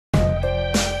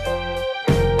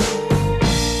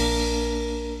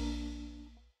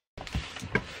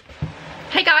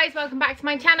welcome back to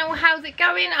my channel. How's it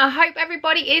going? I hope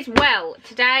everybody is well.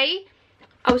 Today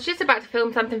I was just about to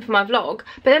film something for my vlog,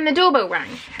 but then the doorbell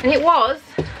rang and it was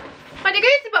my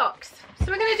Degustabox, so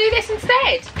we're going to do this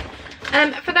instead.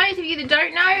 For those of you that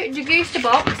don't know,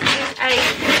 Degustabox is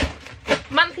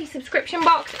a monthly subscription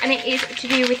box and it is to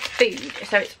do with food.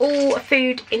 So it's all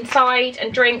food inside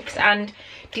and drinks and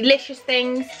delicious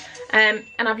things. And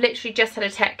I've literally just had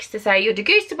a text to say your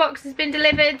Degustabox has been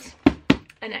delivered.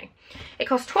 I know. It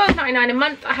costs £12.99 a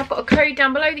month. I have got a code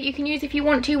down below that you can use if you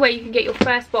want to, where you can get your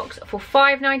first box for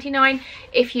 £5.99.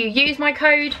 If you use my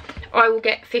code, I will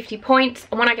get 50 points.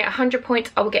 And when I get 100 points,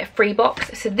 I will get a free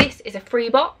box. So this is a free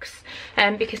box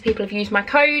because people have used my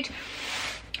code.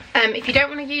 If you don't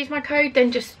want to use my code,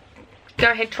 then just go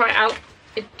ahead, try it out.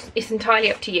 It's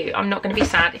entirely up to you. I'm not going to be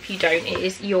sad if you don't. It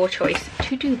is your choice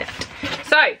to do that.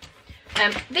 So,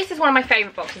 this is one of my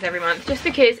favourite boxes every month, just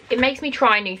because it makes me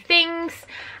try new things.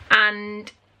 And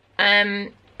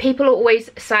people always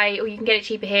say, oh, you can get it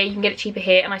cheaper here, you can get it cheaper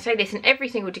here. And I say this in every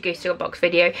single Degustabox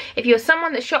video. If you're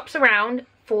someone that shops around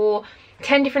for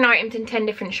 10 different items in 10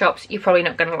 different shops, you're probably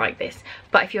not going to like this.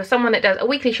 But if you're someone that does a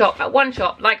weekly shop at one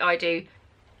shop, like I do,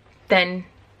 then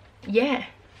yeah,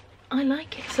 I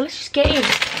like it. So let's just get in.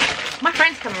 My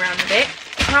friends come around a bit,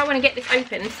 and I want to get this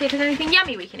open and see if there's anything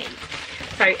yummy we can eat.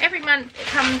 So every month it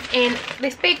comes in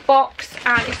this big box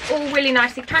and it's all really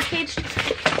nicely packaged.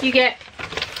 You get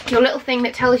your little thing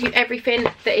that tells you everything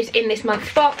that is in this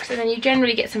month's box, and then you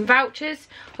generally get some vouchers.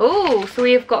 Oh, so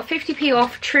we have got 50p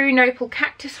off True Nopal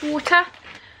cactus water,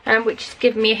 which is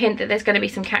giving me a hint that there's going to be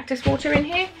some cactus water in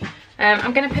here.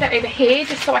 I'm going to put it over here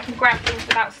just so I can grab things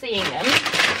without seeing them.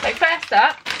 So first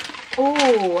up,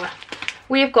 oh,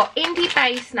 we have got Indie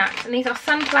Bay snacks, and these are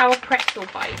sunflower pretzel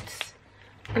bites.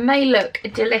 And they look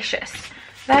delicious.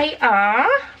 They are,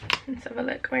 let's have a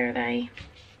look, where are they?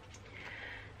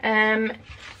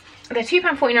 They're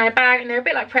 £2.49 a bag, and they're a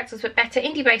bit like pretzels but better.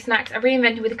 Indie Bay snacks are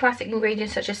reinvented with classic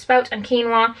ingredients such as spelt and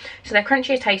quinoa, so they're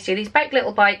crunchy and tasty. These baked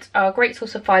little bites are a great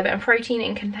source of fibre and protein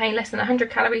and contain less than 100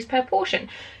 calories per portion.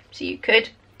 So you could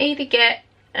either get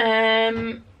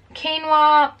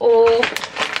quinoa or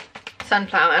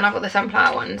sunflower, and I've got the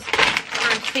sunflower ones.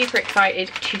 I'm super excited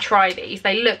to try these.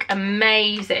 They look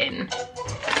amazing.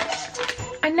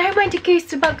 I know my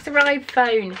Degustabox arrived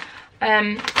phone.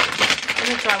 I'm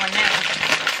gonna try one now.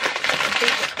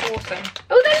 These look awesome.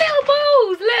 Oh, they're little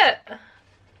balls, look.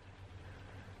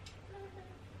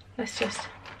 Let's just.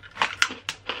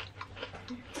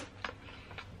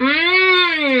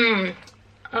 Mmm.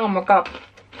 Oh my god.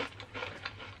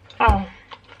 Oh,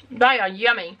 they are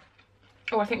yummy.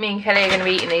 Oh, I think me and Kelly are gonna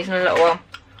be eating these in a little while.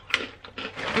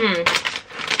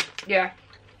 Yeah.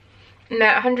 No,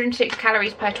 106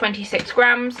 calories per 26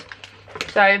 grams.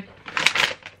 So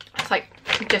that's like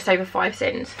just over 5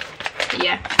 cents. But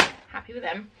yeah, happy with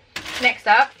them. Next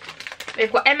up,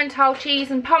 we've got Emmental cheese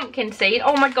and pumpkin seed.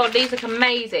 Oh my god, these look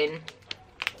amazing.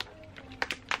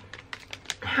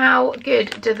 How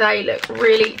good do they look?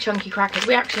 Really chunky crackers.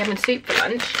 We actually have them in soup for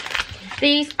lunch.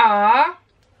 These are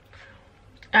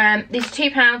these are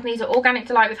 £2, and these are Organic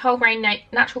Delight with whole grain,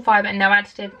 natural fibre and no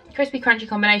additive. Crispy crunchy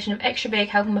combination of extra big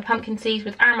helping with pumpkin seeds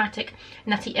with aromatic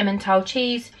nutty Emmental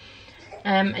cheese.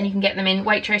 And you can get them in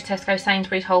Waitrose, Tesco,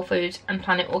 Sainsbury's, Whole Foods and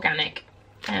Planet Organic.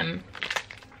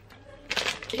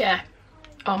 Yeah.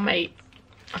 Oh mate,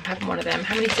 I'm having one of them.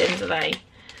 How many sins are they?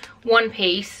 One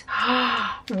piece.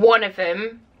 One of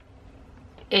them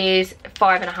is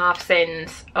 5.5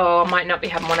 sins. Oh, I might not be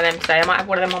having one of them today. I might have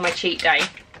one of them on my cheat day.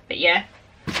 But yeah.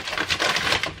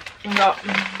 I've got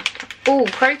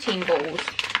protein balls.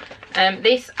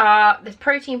 This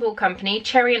protein ball company,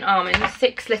 cherry and almond,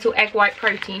 6 little egg white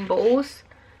protein balls.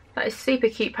 That is super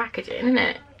cute packaging, isn't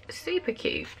it? Super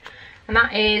cute. And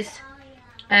that is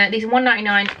these are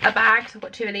 £1.99 a bag, so I've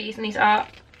got 2 of these, and these are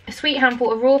a sweet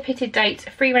handful of raw pitted dates,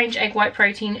 free range egg white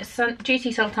protein,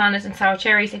 juicy sultanas and sour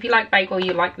cherries. If you like bagel,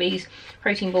 you like these.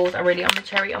 Protein balls are really on the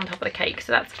cherry on top of the cake,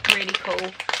 so that's really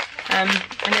cool. And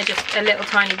they're just a little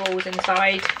tiny balls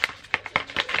inside.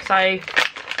 So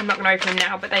I'm not going to open them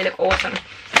now, but they look awesome.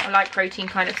 I like protein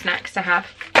kind of snacks to have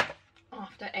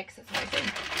after exercising.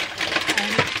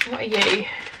 What are you?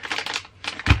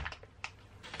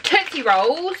 Tootsie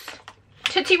Rolls.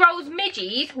 Tootsie Rolls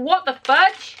midgies. What the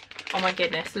fudge? Oh my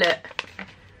goodness, look.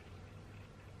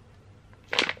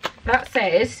 That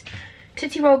says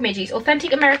Tootsie Roll midgies,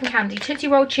 authentic American candy. Tootsie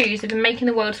Roll chews have been making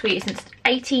the world sweeter since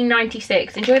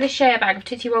 1896. Enjoy the share bag of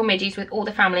Tootsie Roll midgies with all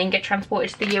the family and get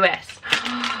transported to the US.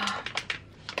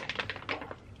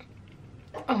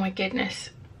 Oh my goodness.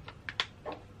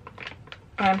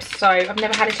 I've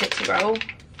never had a Tootsie Roll.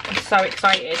 I'm so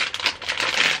excited.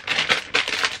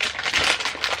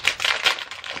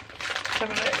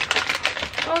 have a look.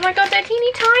 Oh my god, they're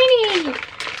teeny tiny.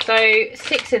 So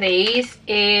 6 of these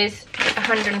is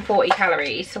 140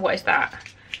 calories. So what is that?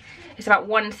 It's about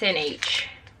 1 sin each.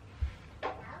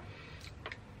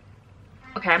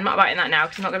 Okay, I'm not biting that now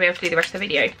because I'm not going to be able to do the rest of the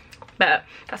video. But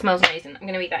that smells amazing. I'm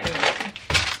going to eat that in a minute.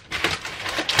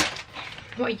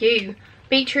 What are you?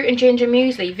 Beetroot and ginger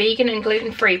muesli, vegan and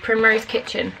gluten-free, Primrose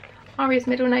Kitchen. Aria's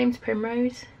middle name's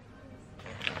Primrose.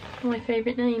 My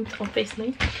favourite names,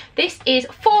 obviously. This is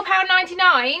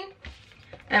 £4.99.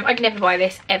 I'd never buy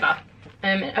this, ever.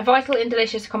 A vital and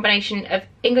delicious combination of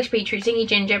English beetroot, zingy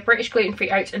ginger, British gluten-free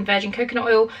oats and virgin coconut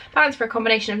oil, balanced for a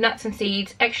combination of nuts and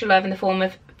seeds, extra love in the form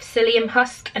of psyllium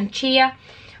husk and chia.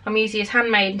 Our muesli is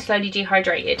handmade and slowly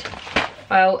dehydrated.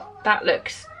 Well, that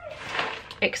looks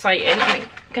exciting. I'm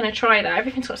gonna try that.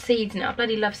 Everything's got seeds now. I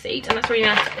bloody love seeds, and that's really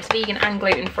nice. It's vegan and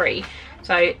gluten-free,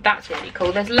 so that's really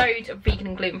cool. There's loads of vegan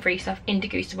and gluten-free stuff in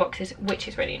Degustaboxes, which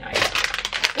is really nice.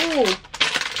 Ooh,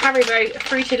 Haribo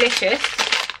Fruitalicious.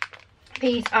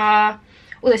 These are,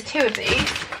 well, there's 2 of these.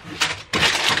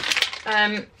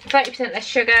 30% less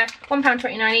sugar,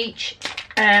 £1.29 each.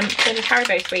 There's a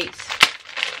Haribo sweets.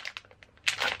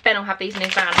 Ben will have these in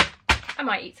his van. I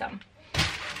might eat some.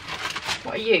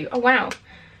 What are you? Oh wow.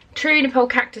 True Nepal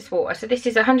cactus water. So this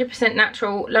is 100%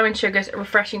 natural, low in sugars, a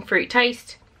refreshing fruit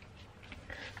taste.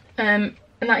 And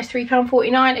that is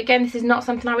 £3.49. Again, this is not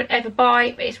something I would ever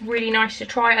buy, but it's really nice to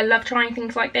try. I love trying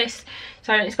things like this.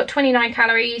 So it's got 29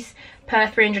 calories per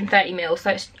 330 ml.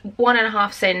 So it's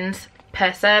 1.5 sins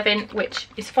per serving, which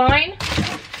is fine.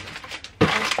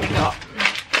 What else have we got?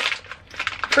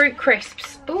 Fruit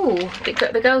crisps. Ooh,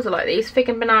 the girls are like these. Fig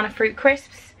and banana fruit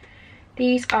crisps.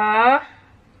 These are,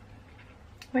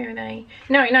 where are they?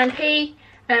 99p.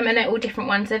 And they're all different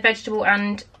ones. They're vegetable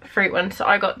and fruit ones. So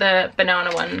I got the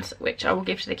banana ones, which I will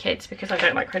give to the kids because I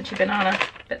don't like crunchy banana,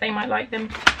 but they might like them.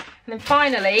 And then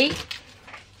finally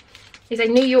is a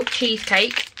New York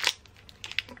cheesecake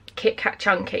Kit Kat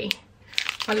Chunky.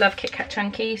 I love Kit Kat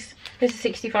Chunkies. This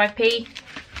is 65p,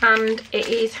 and it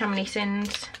is how many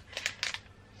sins?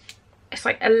 It's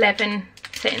like 11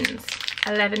 sins.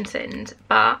 11 sins.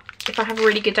 But if I have a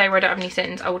really good day where I don't have any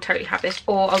sins, I will totally have this,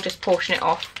 or I'll just portion it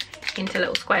off into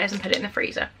little squares and put it in the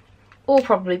freezer. Or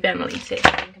probably Ben will eat it, if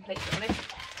I'm completely honest.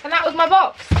 And that was my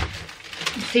box.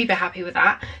 I'm super happy with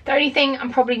that. The only thing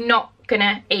I'm probably not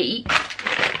gonna eat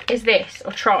is this,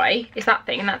 or try, is that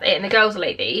thing, and that's it. And the girls will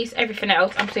eat these. Everything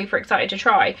else I'm super excited to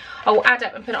try. I will add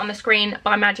up and put it on the screen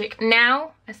by magic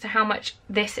now as to how much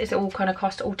this is all kind of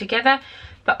cost altogether.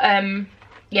 But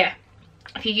yeah,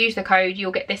 if you use the code,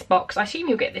 you'll get this box. I assume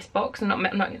you'll get this box and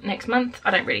not next month.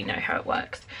 I don't really know how it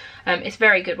works. It's a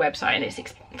very good website and it's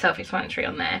self-explanatory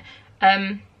on there.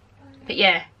 But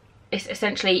yeah, it's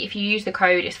essentially, if you use the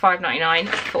code, it's £5.99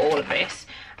 for all of this,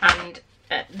 and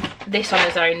this on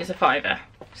its own is a £5.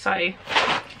 So you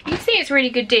can see it's a really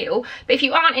good deal. But if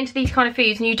you aren't into these kind of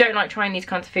foods and you don't like trying these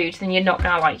kinds of foods, then you're not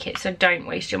gonna like it. So don't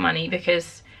waste your money,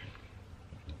 because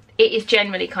it is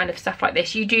generally kind of stuff like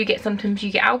this. You do get, sometimes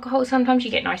you get alcohol, sometimes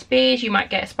you get nice beers, you might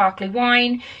get a sparkly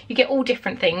wine, you get all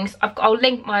different things. I'll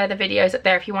link my other videos up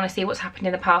there if you want to see what's happened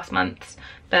in the past months,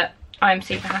 but I'm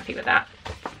super happy with that.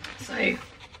 So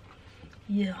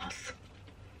yes,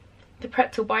 the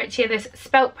pretzel bites, yeah, there's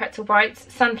spelt pretzel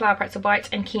bites, sunflower pretzel bites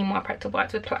and quinoa pretzel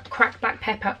bites with cracked black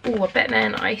pepper. Oh, I bet they're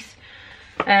nice.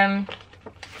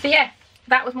 So yeah,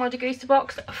 that was my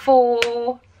Degustabox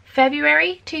for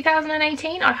February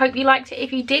 2018. I hope you liked it.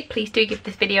 If you did, please do give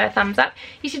this video a thumbs up.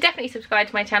 You should definitely subscribe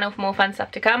to my channel for more fun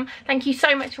stuff to come. Thank you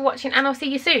so much for watching, and I'll see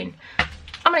you soon.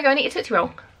 I'm gonna go and eat a Tootsie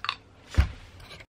Roll.